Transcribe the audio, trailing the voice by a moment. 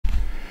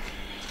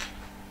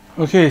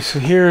Okay, so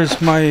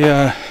here's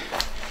my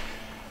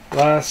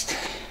last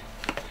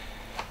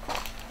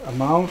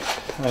amount.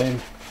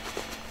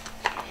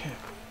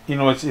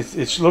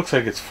 It looks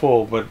like it's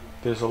full, but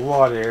there's a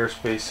lot of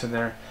airspace in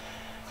there.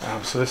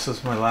 So this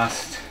is my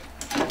last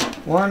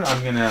one.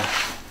 I'm gonna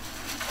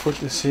put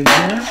this in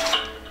here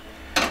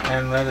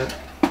and let it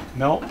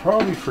melt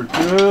probably for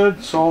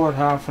good solid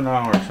half an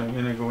hour. So I'm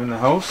gonna go in the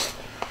house,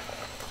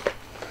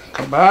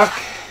 come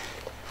back.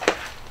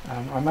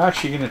 I'm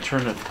actually going to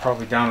turn it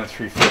probably down to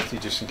 350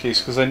 just in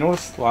case, because I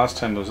noticed last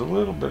time there was a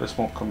little bit of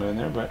smoke coming in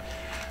there, but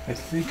I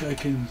think I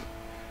can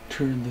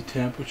turn the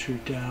temperature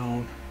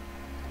down.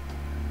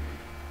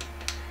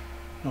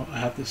 No, I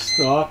have to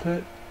stop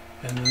it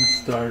and then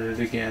start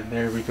it again.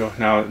 There we go.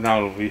 Now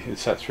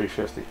it's at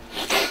 350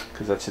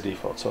 because that's the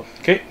default. So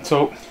okay,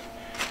 so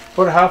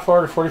about a half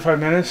hour to 45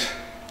 minutes.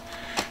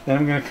 Then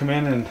I'm going to come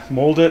in and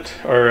mold it,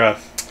 or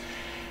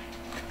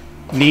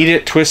knead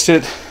it, twist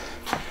it,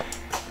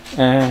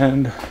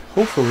 and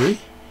hopefully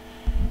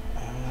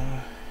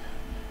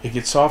it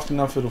gets soft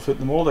enough it'll fit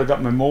the mold. I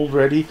got my mold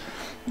ready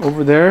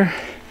over there.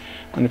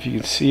 I don't know if you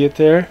can see it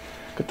there.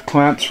 Got the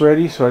clamps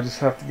ready, so I just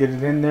have to get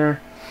it in there.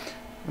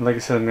 And like I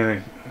said, I'm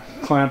going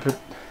to clamp it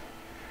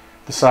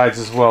the sides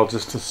as well,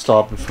 just to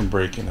stop it from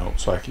breaking out,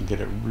 so I can get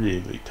it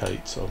really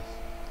tight. So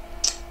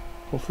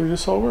hopefully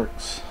this all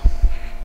works.